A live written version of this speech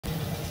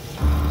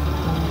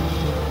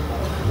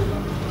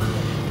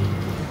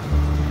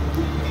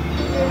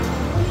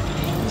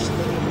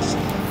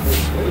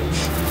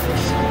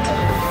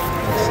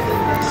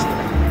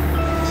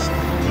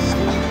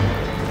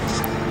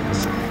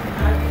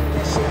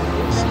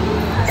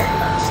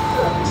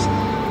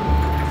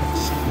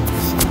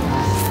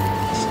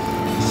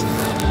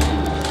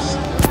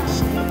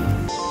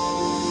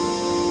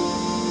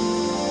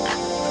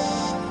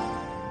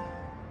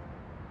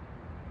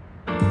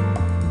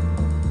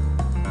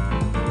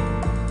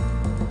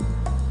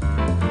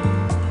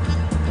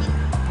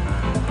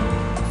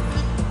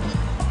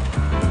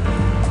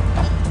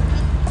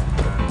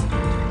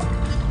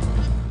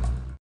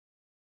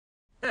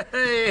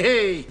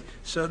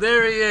So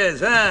there he is,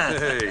 huh?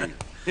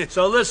 Hey.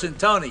 So listen,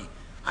 Tony,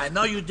 I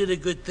know you did a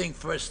good thing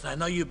for us, and I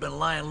know you've been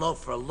lying low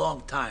for a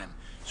long time.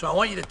 So I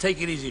want you to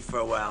take it easy for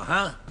a while,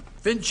 huh?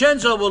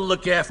 Vincenzo will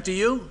look after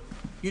you.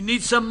 You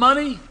need some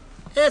money?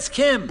 Ask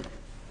him.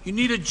 You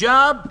need a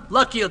job?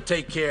 Lucky he'll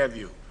take care of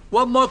you.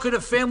 What more could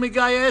a family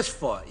guy ask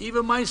for?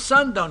 Even my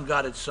son done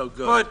got it so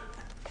good. But,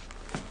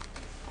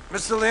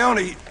 Mr.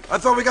 Leone, I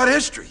thought we got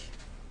history.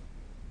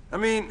 I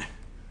mean,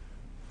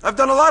 I've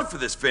done a lot for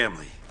this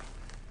family.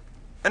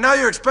 And now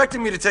you're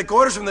expecting me to take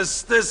orders from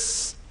this...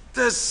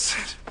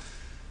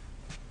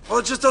 Well,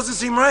 it just doesn't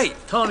seem right.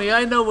 Tony,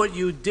 I know what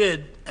you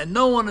did, and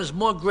no one is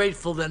more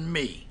grateful than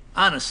me,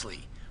 honestly.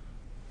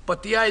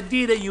 But the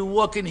idea that you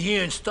walk in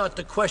here and start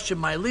to question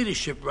my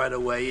leadership right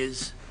away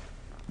is,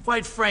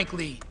 quite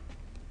frankly,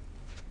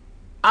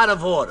 out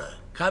of order.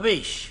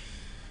 Capiche?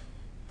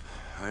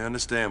 I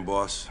understand,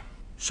 boss.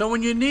 So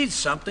when you need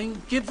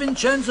something, give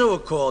Vincenzo a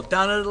call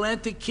down at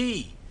Atlantic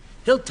Key.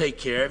 He'll take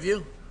care of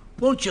you.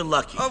 Won't you,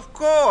 Lucky? Of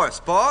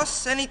course,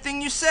 boss.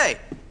 Anything you say.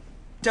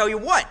 Tell you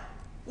what,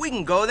 we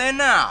can go there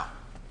now.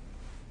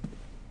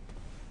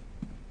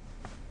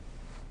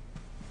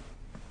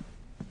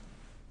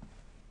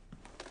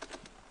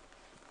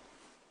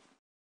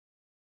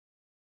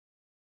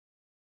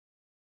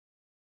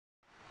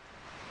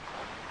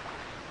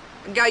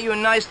 I got you a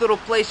nice little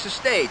place to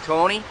stay,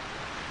 Tony.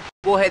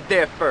 We'll head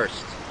there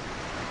first.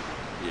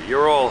 Yeah,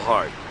 you're all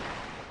heart.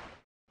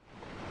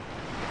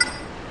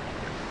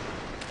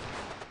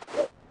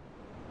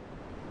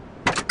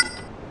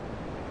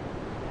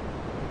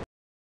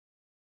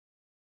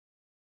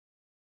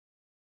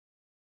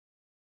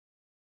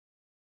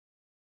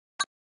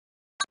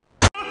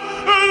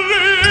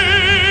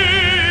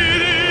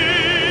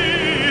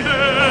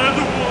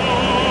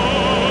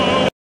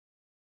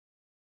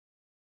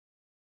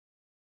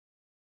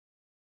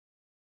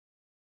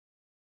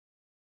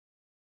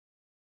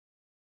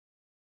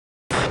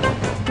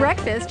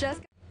 Breakfast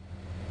just...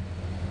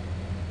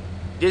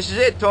 This is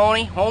it,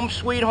 Tony. Home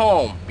sweet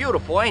home.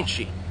 Beautiful, ain't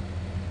she?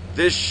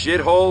 This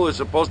shithole is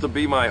supposed to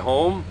be my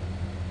home?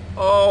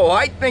 Oh,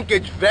 I think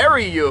it's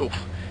very you.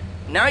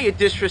 Now you're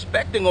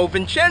disrespecting old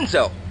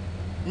Vincenzo.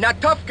 Now,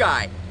 tough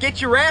guy, get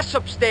your ass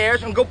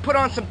upstairs and go put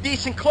on some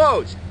decent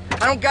clothes.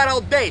 I don't got all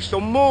day, so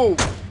move.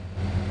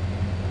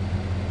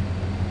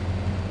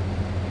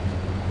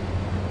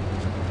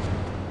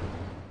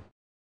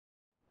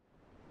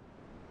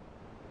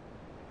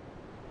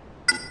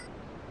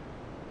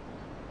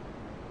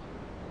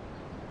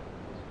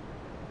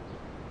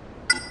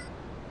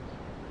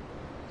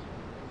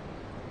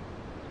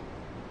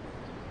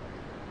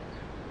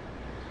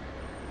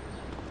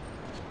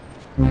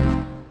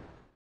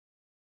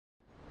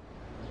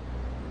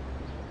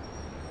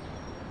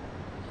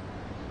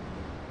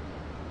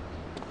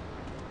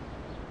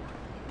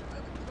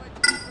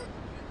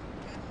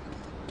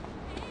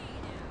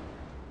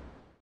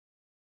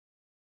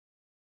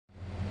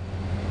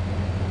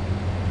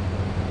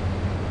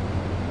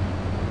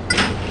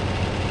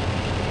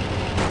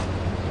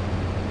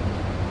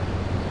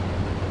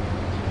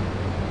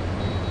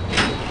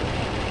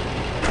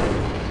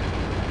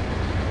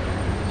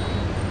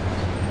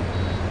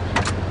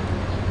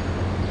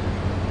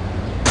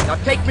 Now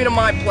take me to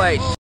my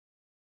place.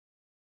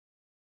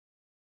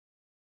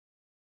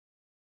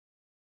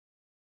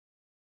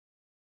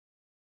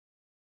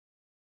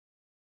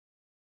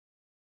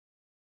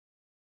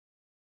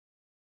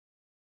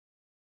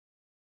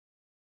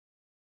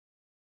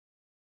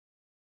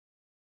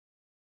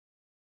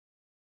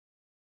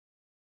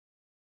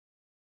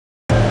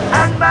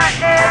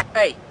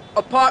 Hey,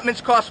 apartments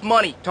cost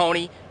money,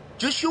 Tony.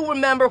 Just you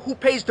remember who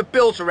pays the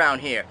bills around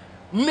here.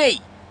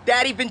 Me,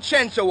 Daddy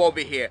Vincenzo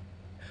over here.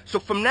 So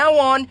from now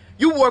on,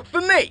 you work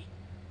for me.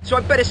 So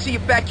I better see you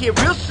back here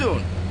real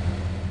soon.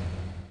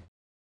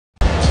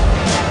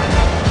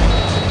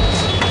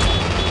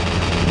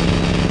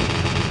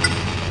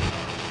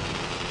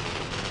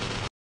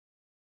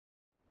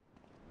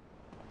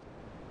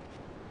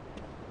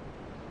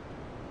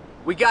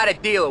 We got a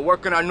dealer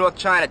working on North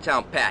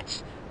Chinatown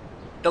patch.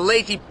 The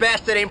lazy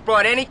bastard ain't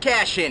brought any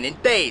cash in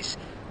days.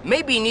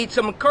 Maybe he needs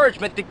some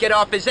encouragement to get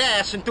off his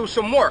ass and do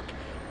some work.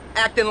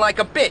 Acting like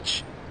a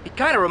bitch. He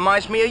kinda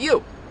reminds me of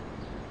you.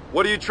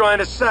 What are you trying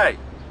to say?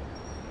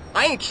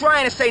 I ain't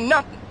trying to say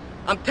nothing.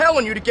 I'm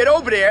telling you to get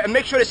over there and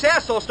make sure this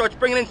asshole starts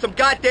bringing in some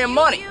goddamn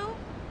money.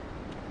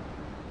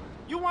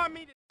 You want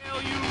me to tell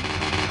you?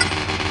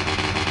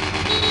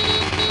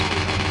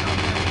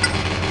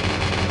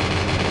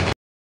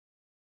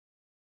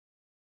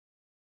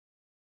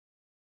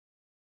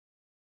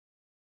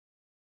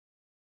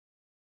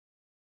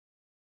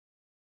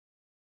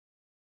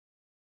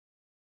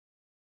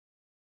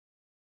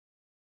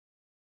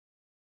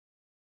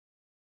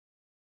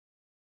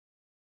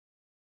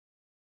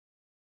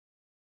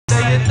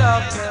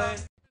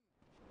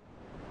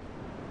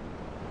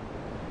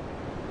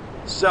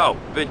 So,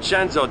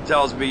 Vincenzo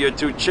tells me you're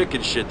too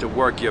chicken shit to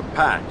work your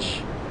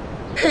patch.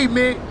 Hey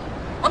man,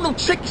 I'm no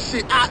chicken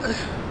shit. I've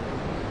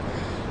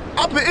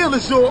been ill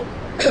as all.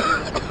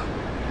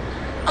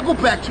 I'll go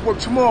back to work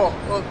tomorrow.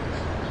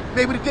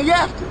 Maybe the day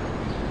after.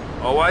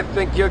 Oh, I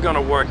think you're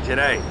gonna work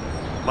today,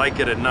 like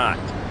it or not.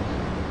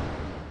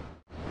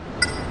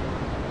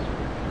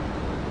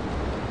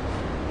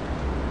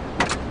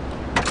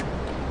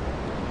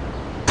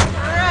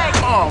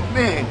 Oh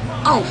man,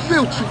 I don't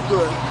feel too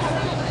good.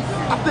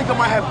 I think I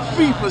might have a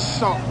fever or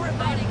something.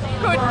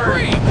 Good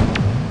grief!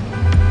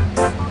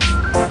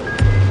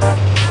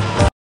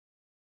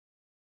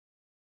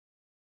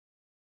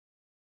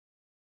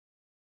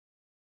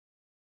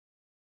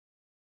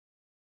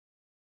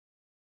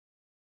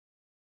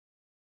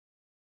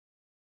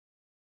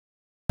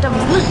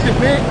 Listen,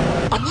 man,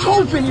 I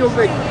told Vinny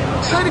already.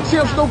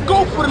 Chinatown's no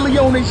go for the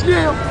Leones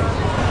now.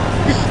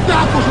 This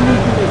Stocko's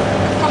moving in.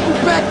 If I go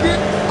back there,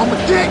 I'm a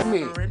dead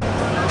man.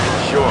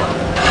 Sure.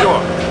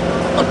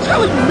 I'm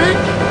telling you, man,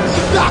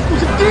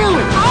 Stocko's a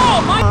dealer.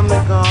 Oh, my...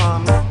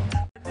 Gone.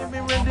 Me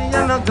ready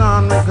and I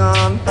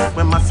gone.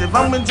 When massive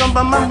and me jump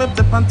and me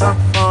dip on top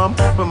form.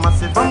 When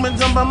massive and me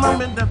jump and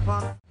me dip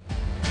on.